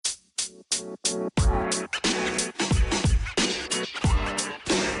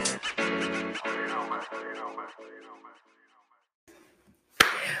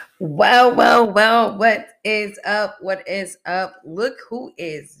Well, what is up? What is up? Look who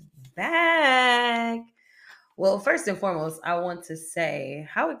is back. Well, first and foremost, I want to say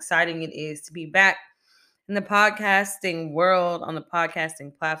how exciting it is to be back in the podcasting world, on the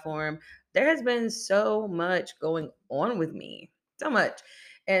podcasting platform. There has been so much going on with me, so much.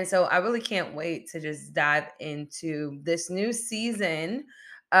 And so I really can't wait to just dive into this new season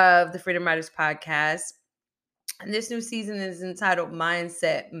of the Freedom Writers podcast. And this new season is entitled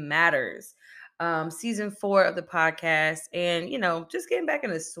Mindset Matters. Season 4 of the podcast. And, just getting back in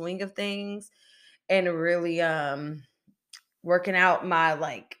the swing of things and really working out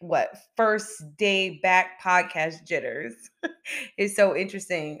my first day back podcast jitters. It's so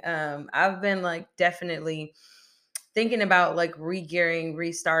interesting. I've been definitely thinking about re-gearing,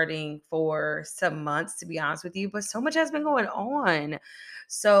 restarting for some months, to be honest with you, but so much has been going on.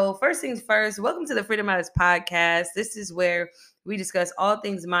 So first things first, welcome to the Freedom Matters podcast. This is where we discuss all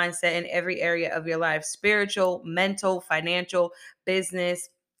things mindset in every area of your life: spiritual, mental, financial, business,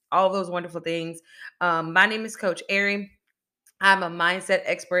 all those wonderful things. My name is Coach Ari. I'm a mindset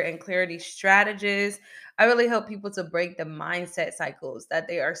expert and clarity strategist. I really help people to break the mindset cycles that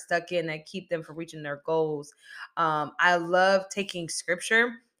they are stuck in that keep them from reaching their goals. I love taking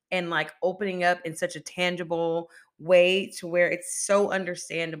scripture and opening up in such a tangible way to where it's so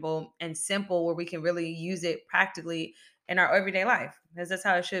understandable and simple, where we can really use it practically in our everyday life, because that's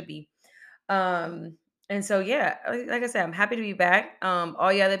how it should be. Um, and so, yeah, like I said, I'm happy to be back.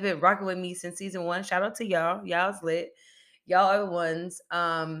 All y'all that have been rocking with me since season 1, shout out to y'all. Y'all's lit. Y'all are the ones.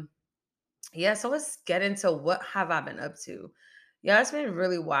 Yeah, so let's get into what have I been up to. Yeah, it's been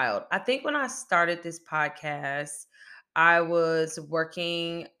really wild. I think when I started this podcast, I was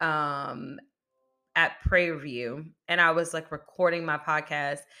working at Prairie View, and I was recording my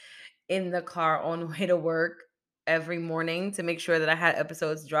podcast in the car on the way to work every morning to make sure that I had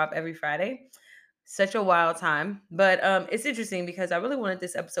episodes drop every Friday. Such a wild time. But it's interesting because I really wanted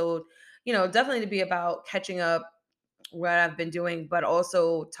this episode, definitely to be about catching up what I've been doing, but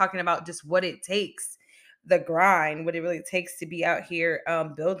also talking about just what it takes, the grind, what it really takes to be out here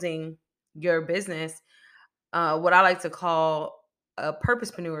building your business. What I like to call a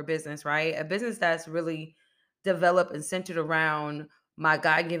purposepreneur business, right? A business that's really developed and centered around my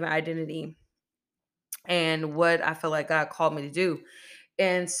God given identity and what I feel like God called me to do.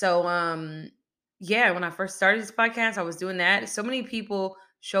 And so, yeah, when I first started this podcast, I was doing that. So many people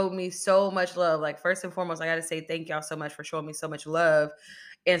showed me so much love. Like, first and foremost, I got to say thank y'all so much for showing me so much love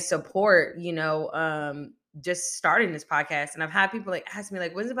and support, just starting this podcast. And I've had people ask me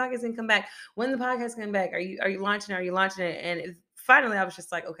when's the podcast gonna come back? When's the podcast coming back? Are you launching? Are you launching it? And finally I was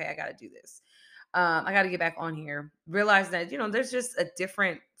just like, okay, I got to do this. I got to get back on here. Realize that, there's just a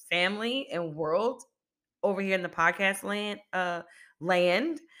different family and world over here in the podcast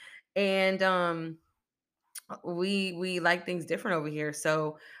land, and we like things different over here.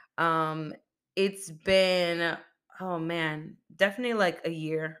 So it's been, oh man, definitely like a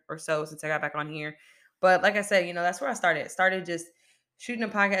year or so since I got back on here. But like I said, that's where I started just shooting a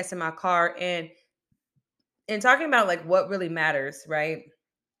podcast in my car and talking about what really matters, right?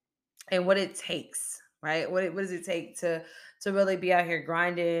 And what it takes, right? What does it take to really be out here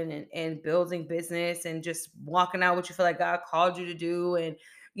grinding and building business and just walking out what you feel like God called you to do, and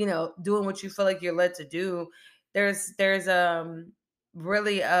doing what you feel like you're led to do. There's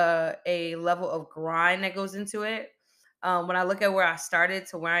really a level of grind that goes into it. When I look at where I started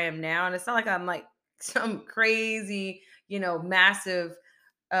to where I am now, and it's not like I'm some crazy, massive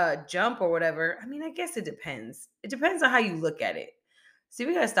jump or whatever. I mean, I guess it depends. It depends on how you look at it. See,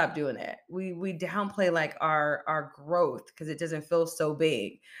 we gotta stop doing that. We downplay our growth because it doesn't feel so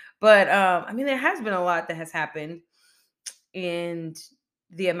big. But I mean, there has been a lot that has happened in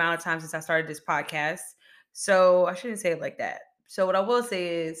the amount of time since I started this podcast. So I shouldn't say it like that. So what I will say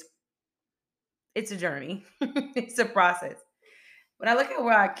is it's a journey. It's a process. When I look at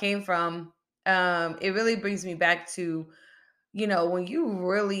where I came from, it really brings me back to, when you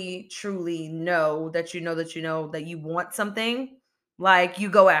really truly know that that you want something, you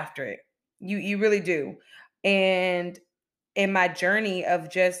go after it. You really do. And in my journey of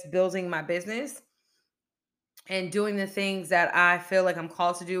just building my business and doing the things that I feel like I'm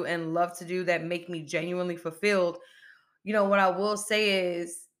called to do and love to do that make me genuinely fulfilled, what I will say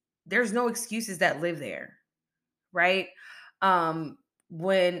is there's no excuses that live there, right? Um,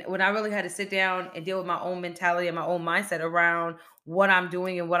 when I really had to sit down and deal with my own mentality and my own mindset around what I'm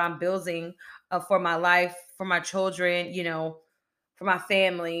doing and what I'm building for my life, for my children, for my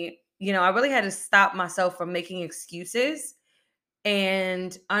family. I really had to stop myself from making excuses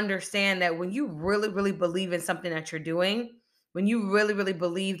and understand that when you really, really believe in something that you're doing, when you really, really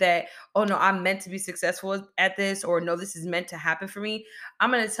believe that, oh no, I'm meant to be successful at this, or no, this is meant to happen for me,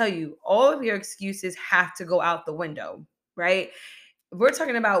 I'm going to tell you, all of your excuses have to go out the window, right? We're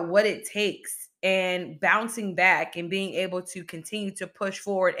talking about what it takes and bouncing back and being able to continue to push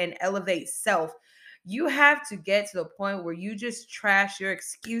forward and elevate self. You have to get to the point where you just trash your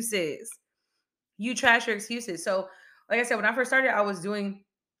excuses. You trash your excuses. So, like I said, when I first started, I was doing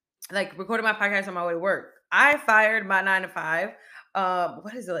like recording my podcast on my way to work. I fired my 9 to 5.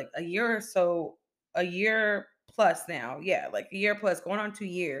 What is it, like a year or so, a year plus now? Yeah, like a year plus, going on 2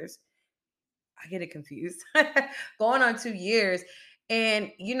 years. I get it confused. Going on 2 years.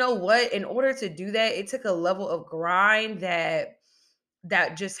 And you know what? In order to do that, it took a level of grind that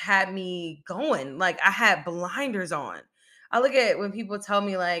just had me going. Like I had blinders on. I look at when people tell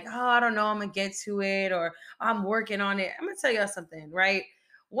me like, "Oh, I don't know, I'm gonna get to it," or "I'm working on it." I'm gonna tell y'all something, right?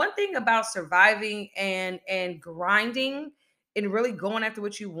 One thing about surviving and grinding and really going after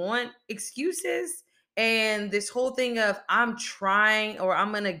what you want, excuses and this whole thing of I'm trying or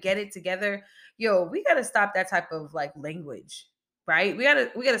I'm gonna get it together. Yo, we gotta stop that type of like language, right? We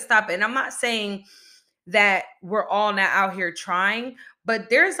gotta stop it. And I'm not saying that we're all now out here trying, but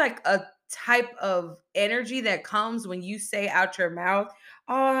there's like a type of energy that comes when you say out your mouth,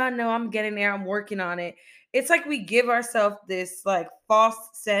 "Oh, no, I'm getting there. I'm working on it." It's like we give ourselves this like false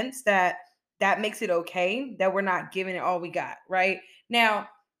sense that makes it okay that we're not giving it all we got, right? Now,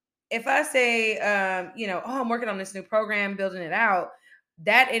 if I say, "Oh, I'm working on this new program, building it out,"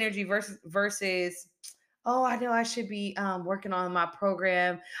 that energy versus, "Oh, I know I should be working on my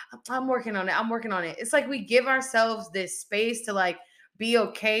program. I'm working on it. I'm working on it." It's like we give ourselves this space to like be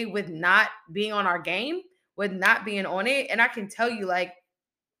okay with not being on our game, with not being on it. And I can tell you, like,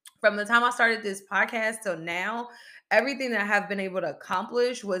 from the time I started this podcast till now, everything that I have been able to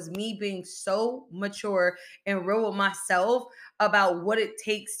accomplish was me being so mature and real with myself about what it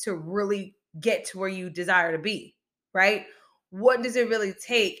takes to really get to where you desire to be, right? What does it really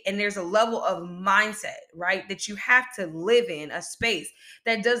take? And there's a level of mindset, right? That you have to live in a space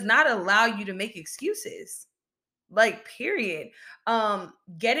that does not allow you to make excuses. Like, period.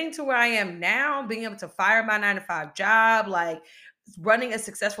 Getting to where I am now, being able to fire my 9 to 5 job, like running a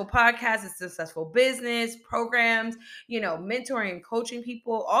successful podcast, a successful business, programs, mentoring and coaching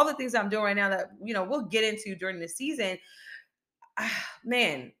people, all the things I'm doing right now that, we'll get into during the season.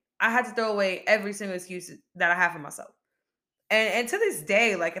 Man, I had to throw away every single excuse that I have for myself. And to this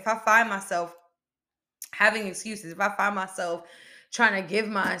day, like if I find myself having excuses, if I find myself trying to give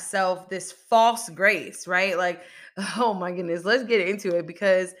myself this false grace, right? Like, oh my goodness, let's get into it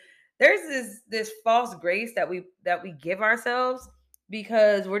because there's this false grace that we give ourselves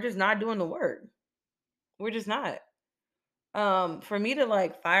because we're just not doing the work. We're just not. For me to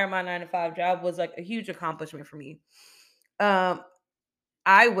like fire my 9 to 5 job was like a huge accomplishment for me. Um,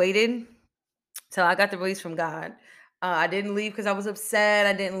 I waited till I got the release from God. I didn't leave because I was upset.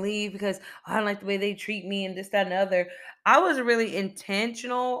 I didn't leave because I don't like the way they treat me and this, that, and the other. I was really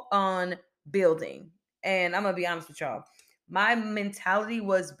intentional on building. And I'm gonna be honest with y'all. My mentality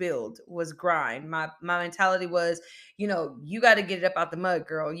was build, was grind. My mentality was, you got to get it up out the mud,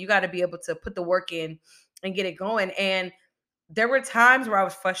 girl. You got to be able to put the work in and get it going. And there were times where I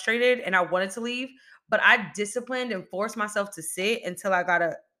was frustrated and I wanted to leave, but I disciplined and forced myself to sit until I got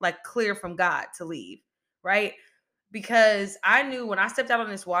a like clear from God to leave, right? Because I knew when I stepped out on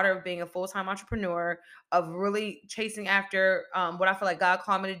this water of being a full-time entrepreneur, of really chasing after what I feel like God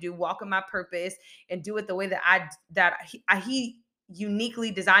called me to do, walk in my purpose and do it the way that he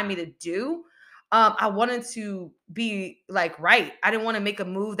uniquely designed me to do. I wanted to be like right. I didn't want to make a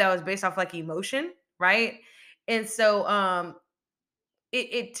move that was based off like emotion, right? And so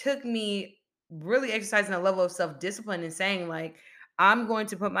it took me really exercising a level of self-discipline and saying like I'm going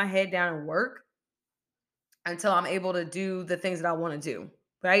to put my head down and work until I'm able to do the things that I want to do,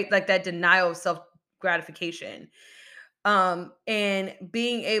 right? Like that denial of self gratification. And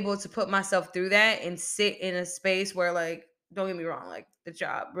being able to put myself through that and sit in a space where like don't get me wrong, like the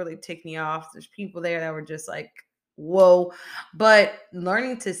job really ticked me off. There's people there that were just like whoa, but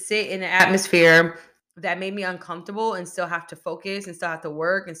learning to sit in an atmosphere that made me uncomfortable and still have to focus and still have to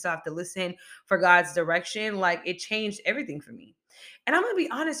work and still have to listen for God's direction, like it changed everything for me. And I'm gonna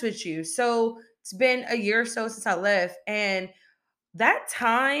be honest with you. So it's been a year or so since I left, and that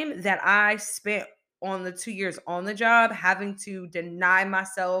time that I spent on the 2 years on the job, having to deny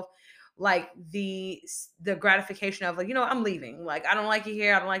myself like the gratification of like, I'm leaving. Like, I don't like it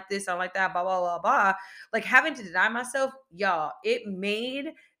here. I don't like this. I don't like that. Blah blah blah blah. Like having to deny myself, y'all. It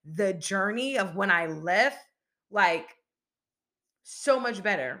made the journey of when I left, like, so much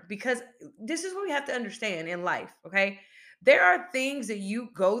better, because this is what we have to understand in life, okay? There are things that you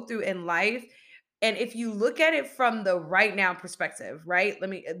go through in life, and if you look at it from the right now perspective, right?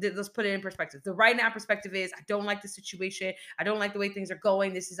 Let's put it in perspective. The right now perspective is, I don't like the situation. I don't like the way things are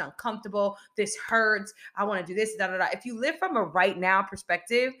going. This is uncomfortable. This hurts. I want to do this, da da da. If you live from a right now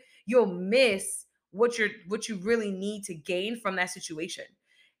perspective, you'll miss what you really need to gain from that situation.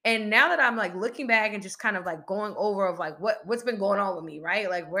 And now that I'm like looking back and just kind of like going over of like what's been going on with me, right?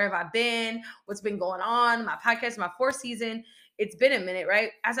 Like, where have I been? What's been going on? My podcast, my fourth season. It's been a minute, right?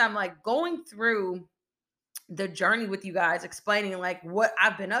 As I'm like going through the journey with you guys, explaining like what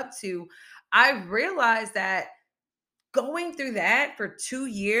I've been up to, I realized that going through that for 2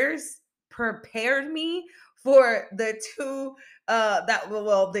 years prepared me for the two that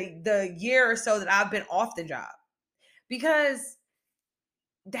well the year or so that I've been off the job, because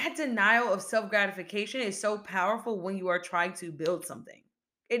that denial of self gratification is so powerful when you are trying to build something.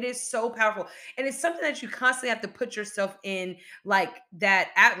 It is so powerful. And it's something that you constantly have to put yourself in, like that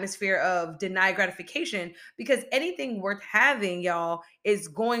atmosphere of denied gratification, because anything worth having, y'all, is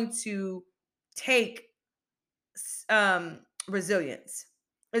going to take resilience.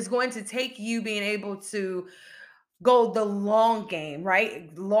 It's going to take you being able to go the long game,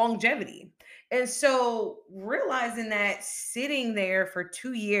 right? Longevity. And so realizing that, sitting there for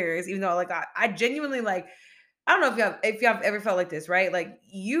 2 years, even though like I genuinely like, I don't know if y'all have ever felt like this, right? Like,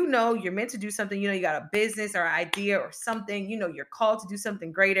 you're meant to do something, you got a business or idea or something, you're called to do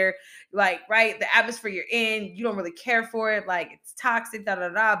something greater, like, right? The atmosphere you're in, you don't really care for it, like it's toxic, da da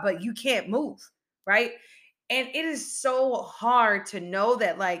da, but you can't move, right? And it is so hard to know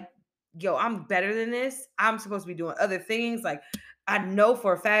that, like, yo, I'm better than this. I'm supposed to be doing other things. Like, I know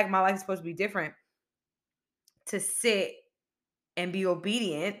for a fact my life is supposed to be different. To sit and be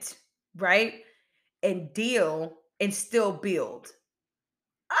obedient, right? And deal and still build.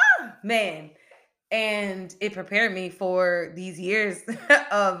 Man. And it prepared me for these years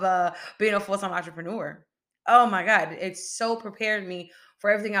of being a full-time entrepreneur. Oh my God. It so prepared me for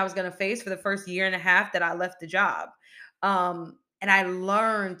everything I was going to face for the first year and a half that I left the job. And I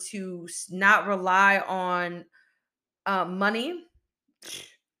learned to not rely on money.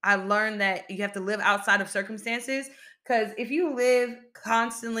 I learned that you have to live outside of circumstances, because if you live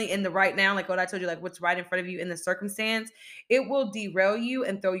constantly in the right now, like what I told you, like what's right in front of you in the circumstance, it will derail you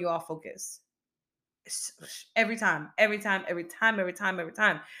and throw you off focus. Every time, every time, every time, every time, every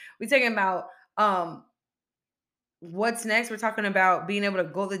time. We're talking about what's next. We're talking about being able to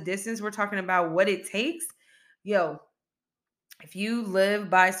go the distance. We're talking about what it takes. Yo, if you live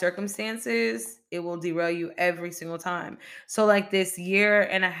by circumstances, it will derail you every single time. So, like this year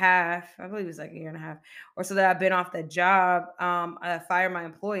and a half, I believe it was like a year and a half or so that I've been off the job, I fired my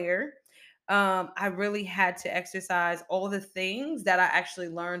employer. I really had to exercise all the things that I actually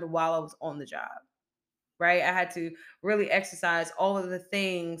learned while I was on the job, right? I had to really exercise all of the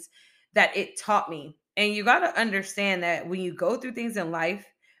things that it taught me. And you got to understand that when you go through things in life,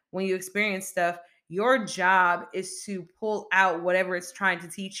 when you experience stuff, your job is to pull out whatever it's trying to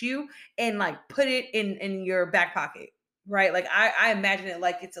teach you and like put it in your back pocket, right? Like I imagine it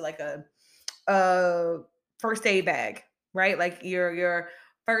like it's like a first aid bag, right? Like your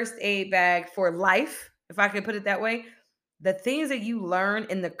first aid bag for life, if I could put it that way. The things that you learn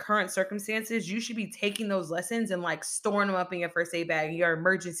in the current circumstances, you should be taking those lessons and like storing them up in your first aid bag, your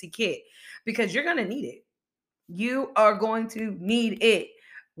emergency kit, because you're going to need it. You are going to need it.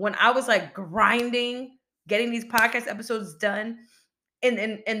 When I was like grinding, getting these podcast episodes done in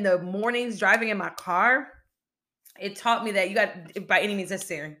the mornings, driving in my car, it taught me that you got, by any means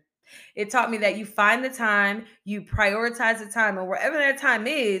necessary. It taught me that you find the time, you prioritize the time, and wherever that time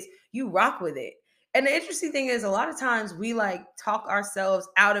is, you rock with it. And the interesting thing is, a lot of times we like talk ourselves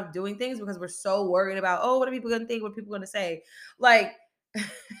out of doing things because we're so worried about, oh, what are people going to think? What are people going to say? Like,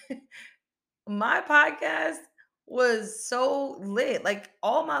 my podcast was so lit. Like,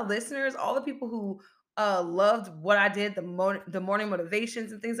 all my listeners, all the people who loved what I did, the morning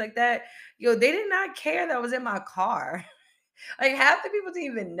motivations and things like that, yo, they did not care that I was in my car. Like, half the people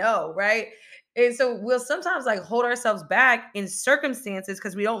didn't even know, right? And so we'll sometimes like hold ourselves back in circumstances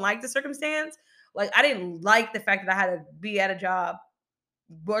because we don't like the circumstance. Like, I didn't like the fact that I had to be at a job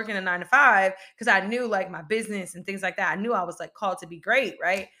working a 9 to 5, because I knew like my business and things like that. I knew I was like called to be great,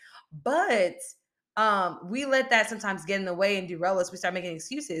 right? But we let that sometimes get in the way and derail us. We start making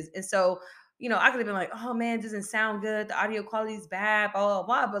excuses. And so, I could have been like, oh man, it doesn't sound good. The audio quality is bad, blah, blah,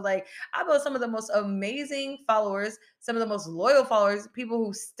 blah. But like, I built some of the most amazing followers, some of the most loyal followers, people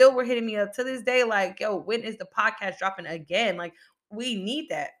who still were hitting me up to this day, like, yo, when is the podcast dropping again? Like, we need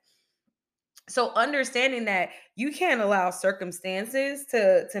that. So understanding that you can't allow circumstances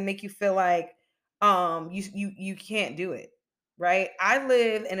to make you feel like you can't do it, right? I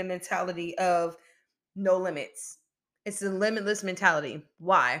live in a mentality of no limits. It's a limitless mentality.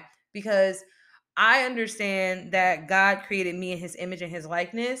 Why? Because I understand that God created me in his image and his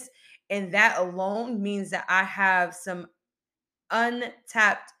likeness, and that alone means that I have some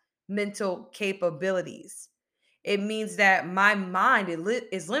untapped mental capabilities. It means that my mind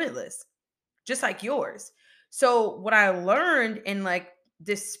is limitless, just like yours. So what I learned in like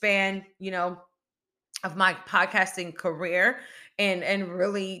this span, of my podcasting career and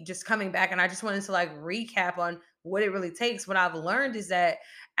really just coming back, and I just wanted to like recap on what it really takes. What I've learned is that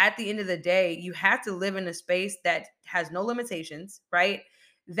at the end of the day, you have to live in a space that has no limitations, right?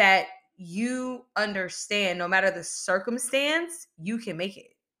 That you understand no matter the circumstance, you can make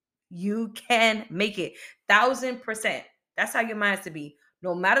it. You can make it 1,000%. That's how your mind has to be.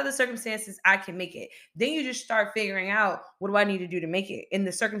 No matter the circumstances, I can make it. Then you just start figuring out, what do I need to do to make it in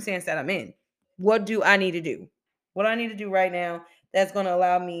the circumstance that I'm in? What do I need to do? What do I need to do right now that's going to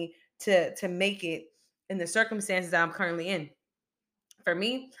allow me to make it in the circumstances that I'm currently in? For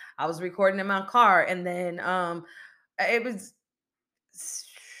me, I was recording in my car, and then it was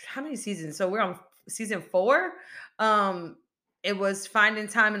how many seasons? So we're on season 4. Um, it was finding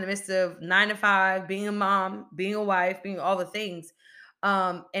time in the midst of 9 to 5, being a mom, being a wife, being all the things.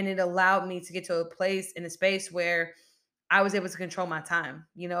 And it allowed me to get to a place in a space where I was able to control my time.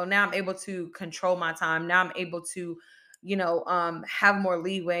 Now I'm able to control my time. Now I'm able to, have more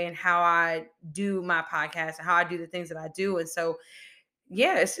leeway in how I do my podcast and how I do the things that I do. And so,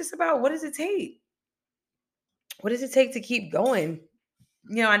 yeah, it's just about, what does it take? What does it take to keep going?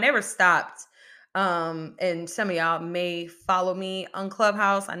 I never stopped. And some of y'all may follow me on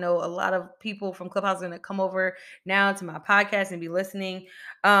Clubhouse. I know a lot of people from Clubhouse are going to come over now to my podcast and be listening.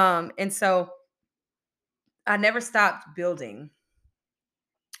 And so I never stopped building.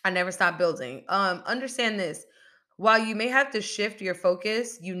 I never stopped building. Understand this. While you may have to shift your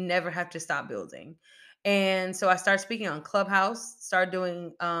focus, you never have to stop building. And so I started speaking on Clubhouse, started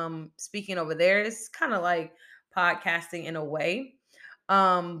doing speaking over there. It's kind of like podcasting in a way.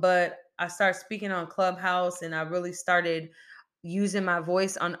 But I started speaking on Clubhouse, and I really started using my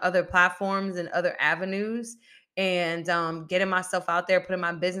voice on other platforms and other avenues, and getting myself out there, putting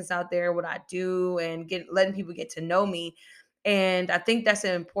my business out there, what I do, and letting people get to know me. And I think that's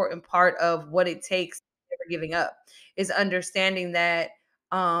an important part of what it takes, never giving up, is understanding that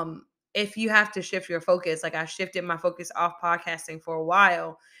if you have to shift your focus, like I shifted my focus off podcasting for a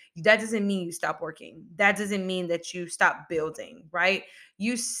while, that doesn't mean you stop working. That doesn't mean that you stop building, right?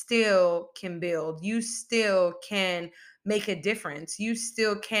 You still can build. You still can make a difference. You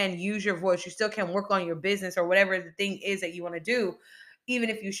still can use your voice. You still can work on your business or whatever the thing is that you want to do, even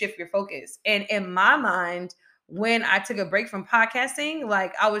if you shift your focus. And in my mind, when I took a break from podcasting,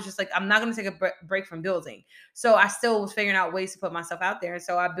 like I was just like, I'm not going to take a break from building. So I still was figuring out ways to put myself out there. And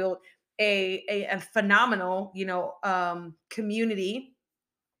so I built a phenomenal, community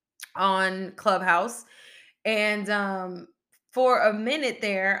on Clubhouse. And for a minute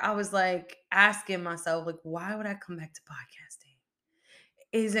there, I was like asking myself, like, why would I come back to podcasting?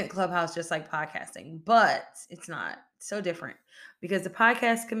 Isn't Clubhouse just like podcasting? But it's not. It's so different, because the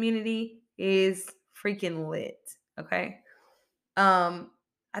podcast community is freaking lit. Okay.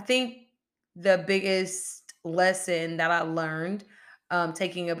 I think the biggest lesson that I learned,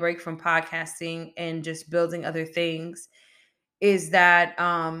 taking a break from podcasting and just building other things, is that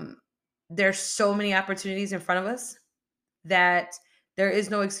there's so many opportunities in front of us that there is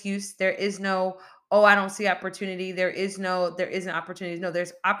no excuse. There is no, oh, I don't see opportunity. There isn't opportunities. No,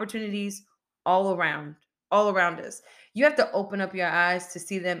 there's opportunities all around us. You have to open up your eyes to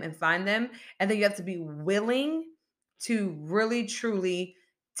see them and find them. And then you have to be willing to really, truly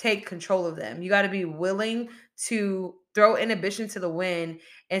take control of them. You got to be willing to throw inhibition to the wind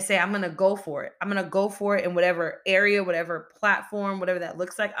and say, I'm going to go for it. I'm going to go for it in whatever area, whatever platform, whatever that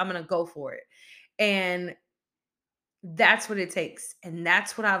looks like. I'm going to go for it. And that's what it takes. And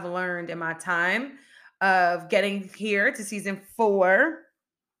that's what I've learned in my time of getting here to season 4,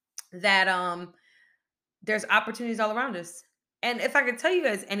 that there's opportunities all around us. And if I could tell you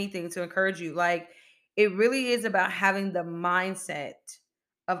guys anything to encourage you, like, it really is about having the mindset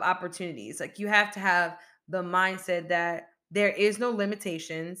of opportunities. Like, you have to have the mindset that there is no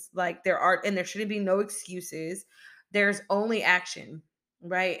limitations, like there are, and there shouldn't be no excuses. There's only action,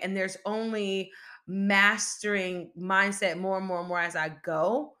 right? And there's only mastering mindset more and more and more as I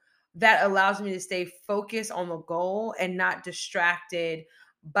go, that allows me to stay focused on the goal and not distracted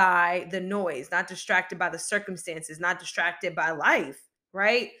by the noise, not distracted by the circumstances, not distracted by life,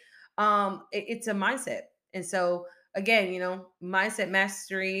 right? It's a mindset. And so again, mindset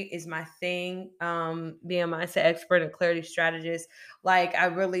mastery is my thing. Being a mindset expert and clarity strategist, like I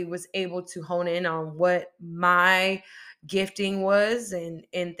really was able to hone in on what my gifting was and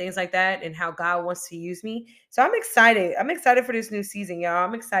things like that and how God wants to use me. So I'm excited. I'm excited for this new season, y'all.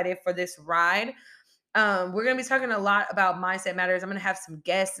 I'm excited for this ride. We're going to be talking a lot about mindset matters. I'm going to have some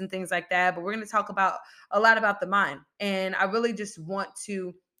guests and things like that, but we're going to talk about a lot about the mind. And I really just want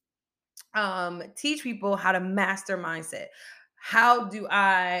to teach people how to master mindset. How do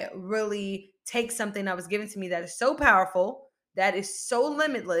I really take something that was given to me that is so powerful, that is so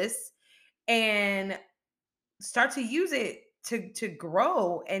limitless, and start to use it to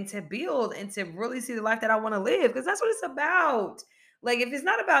grow and to build and to really see the life that I want to live, because that's what it's about. Like if it's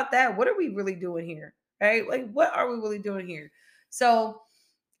not about that, what are we really doing here? Right? Like what are we really doing here? So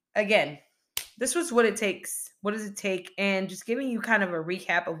again, this was what it takes. What does it take? And just giving you kind of a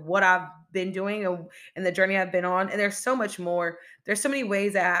recap of what I've been doing and the journey I've been on. And there's so much more. There's so many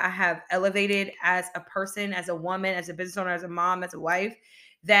ways that I have elevated as a person, as a woman, as a business owner, as a mom, as a wife,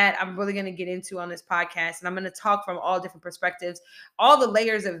 that I'm really going to get into on this podcast. And I'm going to talk from all different perspectives, all the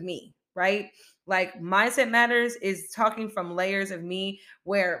layers of me, right? Like mindset matters is talking from layers of me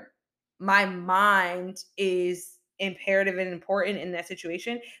where my mind is imperative and important in that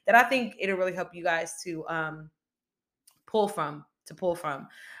situation, that I think it'll really help you guys to pull from.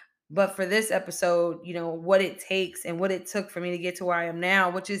 But for this episode, what it takes and what it took for me to get to where I am now,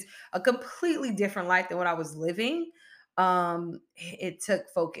 which is a completely different life than what I was living. It took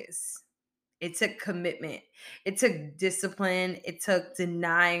focus. It took commitment. It took discipline. It took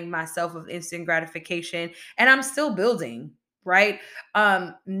denying myself of instant gratification. And I'm still building, right?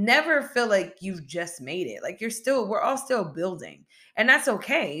 Never feel like you've just made it. Like we're all still building. And that's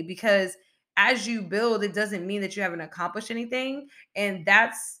okay, because as you build, it doesn't mean that you haven't accomplished anything. And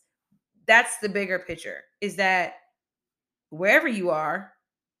that's the bigger picture, is that wherever you are,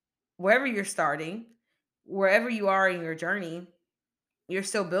 wherever you're starting, wherever you are in your journey, you're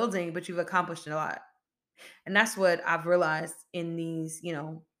still building, but you've accomplished a lot. And that's what I've realized in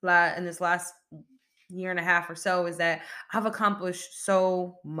in this last year and a half or so, is that I've accomplished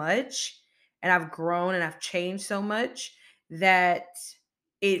so much and I've grown and I've changed so much that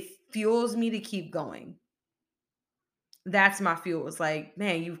it fuels me to keep going. That's my fuel. It's like,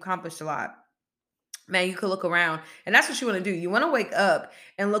 man, you've accomplished a lot. Man, you could look around, and that's what you want to do. You want to wake up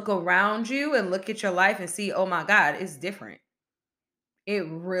and look around you and look at your life and see, oh my God, it's different. It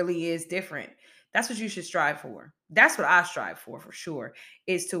really is different. That's what you should strive for. That's what I strive for sure,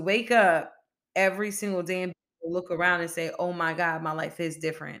 is to wake up every single day and look around and say, oh my God, my life is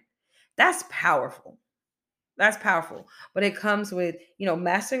different. That's powerful. That's powerful. But it comes with,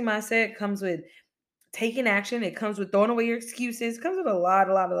 mastering mindset, comes with taking action. It comes with throwing away your excuses. It comes with a lot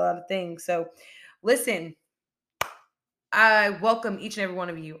of things. So listen, I welcome each and every one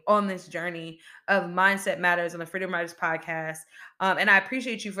of you on this journey of Mindset Matters on the Freedom Writers podcast. And I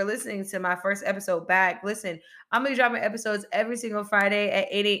appreciate you for listening to my first episode back. Listen, I'm going to be dropping episodes every single Friday at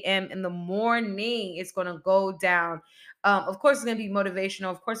 8 a.m. in the morning. It's going to go down. Of course, it's going to be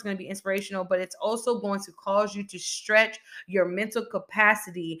motivational. Of course, it's going to be inspirational, but it's also going to cause you to stretch your mental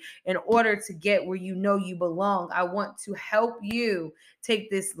capacity in order to get where you know you belong. I want to help you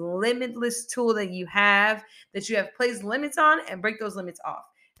take this limitless tool that you have placed limits on, and break those limits off.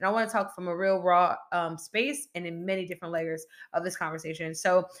 And I want to talk from a real raw space and in many different layers of this conversation.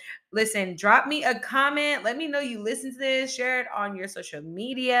 So listen, drop me a comment. Let me know you listen to this. Share it on your social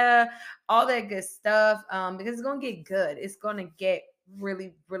media, all that good stuff, because it's going to get good. It's going to get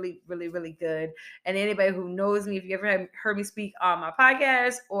really, really, really, really good. And anybody who knows me, if you ever heard me speak on my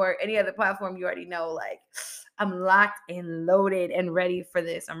podcast or any other platform, you already know, like, I'm locked and loaded and ready for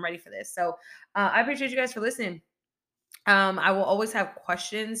this. I'm ready for this. So I appreciate you guys for listening. I will always have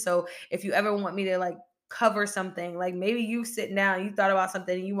questions. So if you ever want me to cover something, like maybe you sit down, you thought about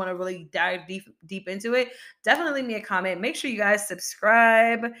something and you want to really dive deep into it, definitely leave me a comment. Make sure you guys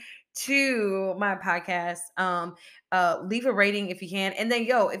subscribe to my podcast. Leave a rating if you can. And then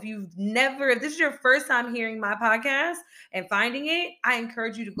if this is your first time hearing my podcast and finding it, I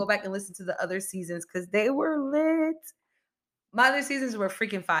encourage you to go back and listen to the other seasons, because they were lit. My other seasons were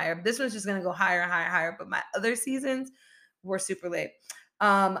freaking fire. This one's just gonna go higher and higher and higher. But my other seasons were super lit.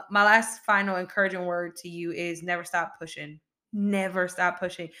 My last final encouraging word to you is never stop pushing. Never stop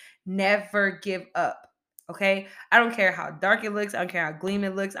pushing. Never give up. Okay? I don't care how dark it looks. I don't care how gleam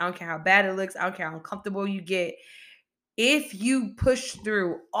it looks. I don't care how bad it looks. I don't care how uncomfortable you get. If you push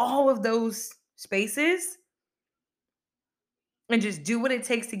through all of those spaces, and just do what it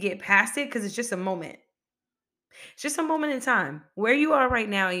takes to get past it because it's just a moment. It's just a moment in time. Where you are right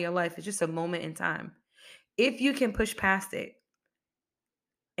now in your life is just a moment in time. If you can push past it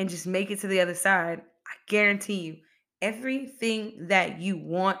and just make it to the other side, I guarantee you everything that you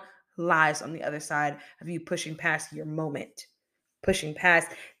want lies on the other side of you pushing past your moment, pushing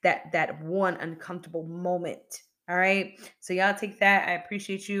past that one uncomfortable moment. All right. So y'all take that. I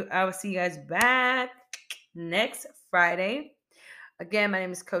appreciate you. I will see you guys back next Friday. Again, my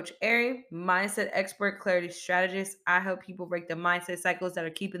name is Coach Ari, mindset expert, clarity strategist. I help people break the mindset cycles that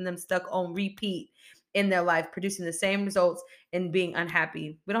are keeping them stuck on repeat in their life, producing the same results and being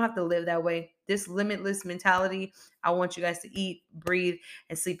unhappy. We don't have to live that way. This limitless mentality, I want you guys to eat, breathe,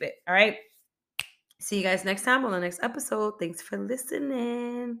 and sleep it. All right. See you guys next time on the next episode. Thanks for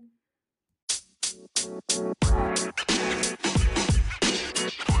listening.